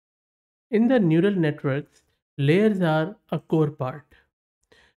In the neural networks, layers are a core part.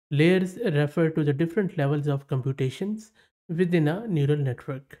 Layers refer to the different levels of computations within a neural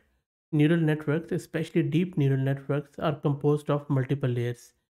network. Neural networks, especially deep neural networks, are composed of multiple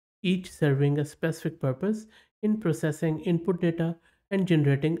layers, each serving a specific purpose in processing input data and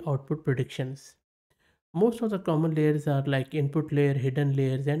generating output predictions. Most of the common layers are like input layer, hidden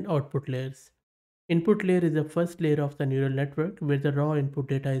layers, and output layers. Input layer is the first layer of the neural network where the raw input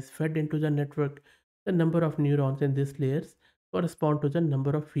data is fed into the network. The number of neurons in these layers correspond to the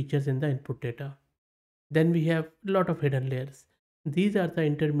number of features in the input data. Then we have a lot of hidden layers. These are the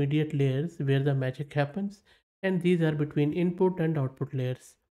intermediate layers where the magic happens, and these are between input and output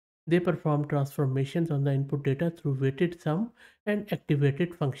layers. They perform transformations on the input data through weighted sum and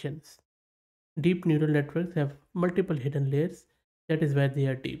activated functions. Deep neural networks have multiple hidden layers, that is why they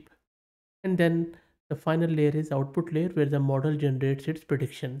are deep. And then the final layer is output layer where the model generates its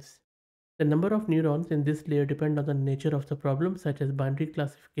predictions. The number of neurons in this layer depend on the nature of the problem such as binary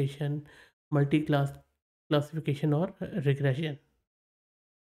classification, multi-class classification or regression.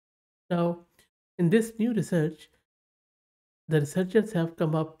 Now, in this new research, the researchers have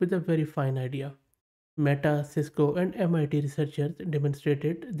come up with a very fine idea. Meta, Cisco, and MIT researchers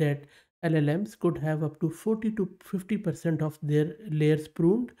demonstrated that LLMs could have up to 40 to 50% of their layers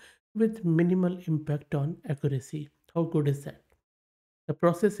pruned with minimal impact on accuracy. How good is that? The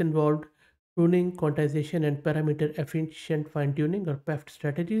process involved pruning, quantization, and parameter efficient fine tuning or PEFT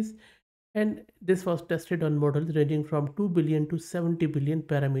strategies, and this was tested on models ranging from 2 billion to 70 billion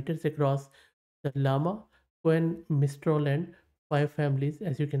parameters across the Llama, Quen, Mistral, and 5 families,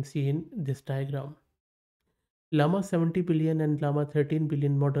 as you can see in this diagram. Llama 70 billion and Llama 13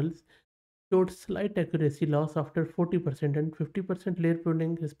 billion models showed slight accuracy loss after 40% and 50% layer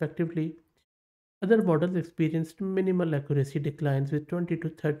pruning, respectively. Other models experienced minimal accuracy declines with 20 to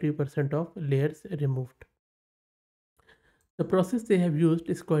 30% of layers removed. The process they have used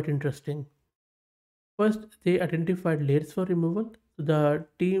is quite interesting. First, they identified layers for removal. The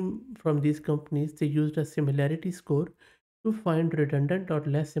team from these companies they used a similarity score to find redundant or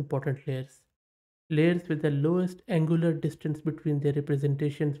less important layers. Layers with the lowest angular distance between their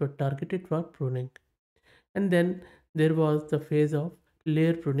representations were targeted for pruning. And then there was the phase of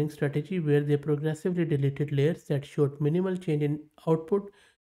layer pruning strategy where they progressively deleted layers that showed minimal change in output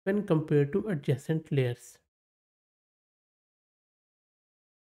when compared to adjacent layers.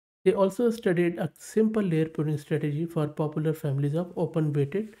 They also studied a simple layer pruning strategy for popular families of open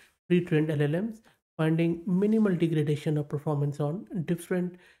weighted pre-trained LLMs, finding minimal degradation of performance on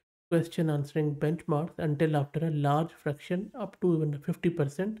different question answering benchmarks until after a large fraction, up to even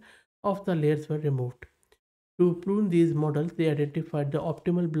 50% of the layers were removed. To prune these models, they identified the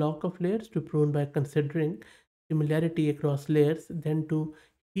optimal block of layers to prune by considering similarity across layers. Then, to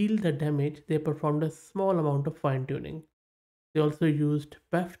heal the damage, they performed a small amount of fine tuning. They also used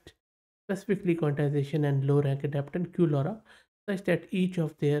PEFT, specifically quantization and low rank adaptant QLoRa, such that each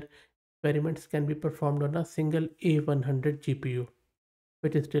of their experiments can be performed on a single A100 GPU,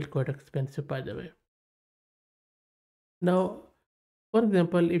 which is still quite expensive, by the way. Now, for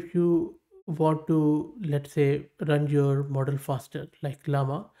example, if you want to, let's say, run your model faster, like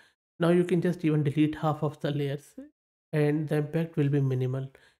Llama, now you can just even delete half of the layers and the impact will be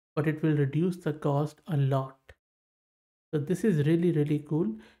minimal, but it will reduce the cost a lot. So this is really, really cool.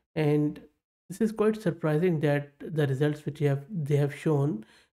 And this is quite surprising that the results which they have shown,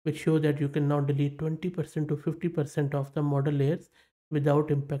 which show that you can now delete 20% to 50% of the model layers without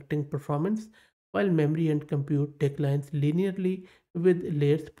impacting performance, while memory and compute declines linearly with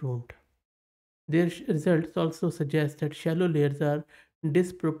layers pruned. Their results also suggest that shallow layers are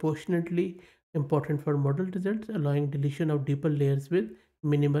disproportionately important for model results, allowing deletion of deeper layers with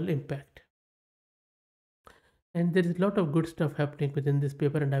minimal impact. And there is a lot of good stuff happening within this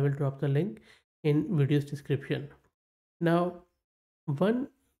paper, and I will drop the link in video's description. Now, one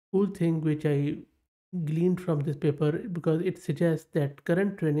cool thing which I gleaned from this paper, because it suggests that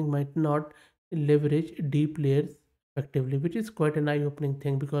current training might not leverage deep layers effectively, which is quite an eye-opening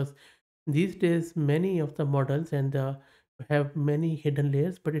thing, because these days many of the models and have many hidden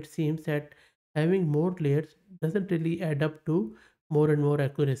layers, but it seems that having more layers doesn't really add up to more and more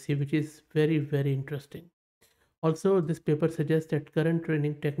accuracy, which is very, very interesting. Also, this paper suggests that current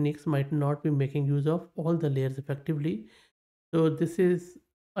training techniques might not be making use of all the layers effectively. So this is,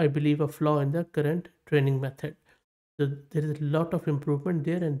 I believe, a flaw in the current training method. So there is a lot of improvement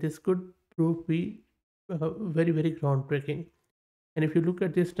there, and this could prove be very, very groundbreaking. And if you look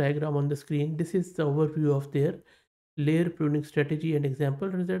at this diagram on the screen, this is the overview of their layer pruning strategy and example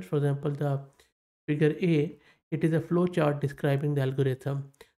results. For example, the figure A, it is a flow chart describing the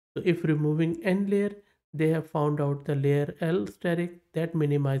algorithm. So if removing n layer, they have found out the layer L steric that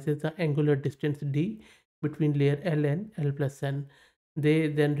minimizes the angular distance d between layer L and L plus n. They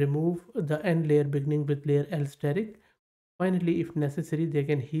then remove the n layer beginning with layer L steric. Finally, if necessary, they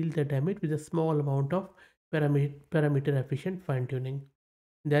can heal the damage with a small amount of parameter efficient fine tuning.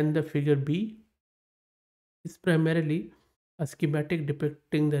 Then the figure B is primarily a schematic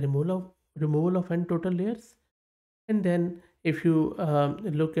depicting the removal of n total layers. And then if you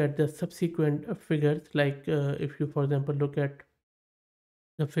look at the subsequent figures, like if you, for example, look at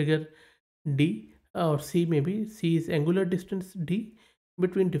the figure D or C, maybe C is angular distance D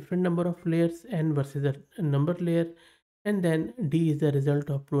between different number of layers n versus a number layer, and then D is the result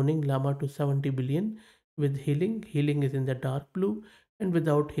of pruning llama to 70 billion with healing. Healing is in the dark blue, and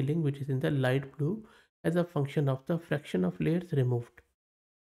without healing, which is in the light blue, as a function of the fraction of layers removed.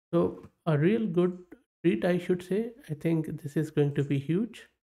 So a real good treat, I should say. I think this is going to be huge.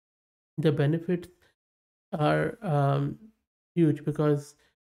 The benefits are huge because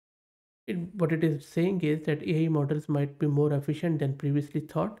what it is saying is that AI models might be more efficient than previously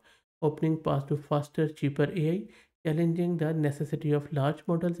thought, opening paths to faster, cheaper AI, challenging the necessity of large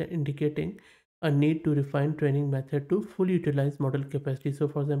models and indicating a need to refine training method to fully utilize model capacity. So,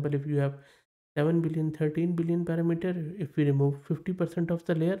 for example, if you have 7 billion, 13 billion parameter, if we remove 50% of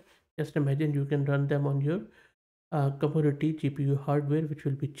the layer, just imagine you can run them on your commodity GPU hardware, which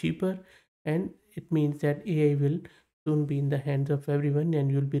will be cheaper, and it means that AI will soon be in the hands of everyone, and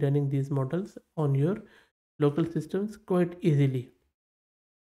you'll be running these models on your local systems quite easily.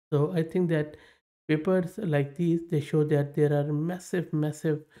 So I think that papers like these, they show that there are massive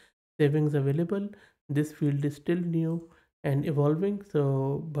savings available. This field is still new and evolving.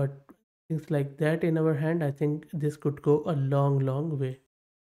 So, but things like that in our hand, I think this could go a long way,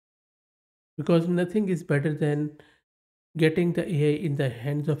 because nothing is better than getting the AI in the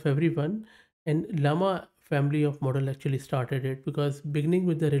hands of everyone. And Llama family of model actually started it, because beginning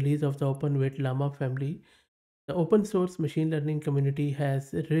with the release of the open weight Llama family, the open source machine learning community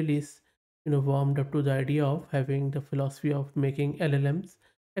has really warmed up to the idea of having the philosophy of making LLMs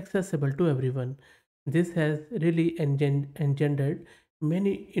accessible to everyone. This has really engendered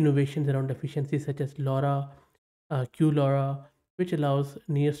many innovations around efficiency, such as LoRa, QLoRa, which allows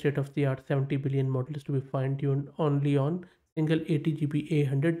near state-of-the-art 70 billion models to be fine-tuned only on single 80 GB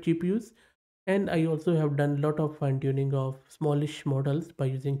A100 GPUs. And I also have done a lot of fine-tuning of smallish models by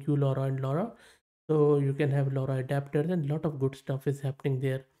using QLoRa and LoRa. So you can have LoRa adapters, and a lot of good stuff is happening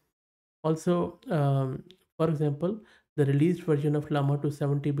there. Also, for example, the released version of Llama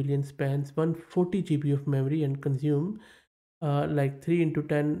 270 billion spans 140 GB of memory and consume like 3 into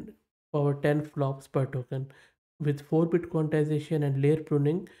 10 power 10 flops per token. With 4-bit quantization and layer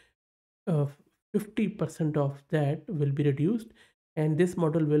pruning, uh, 50% of that will be reduced, and this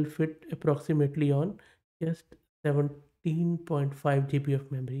model will fit approximately on just 17.5 GB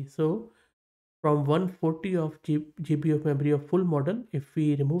of memory. So from 140 of GB of memory of full model, if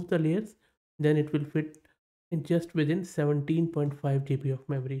we remove the layers, then it will fit in just within 17.5 GB of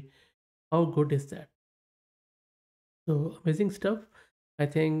memory. How good is that? So amazing stuff. I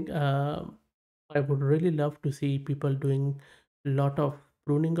think I would really love to see people doing a lot of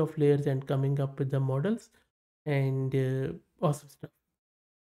pruning of layers and coming up with the models, and awesome stuff.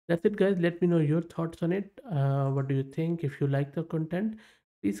 That's it, guys. Let me know your thoughts on it. What do you think? If you like the content,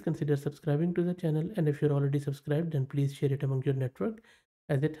 please consider subscribing to the channel. And if you're already subscribed, then please share it among your network,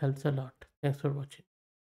 as it helps a lot. Thanks for watching.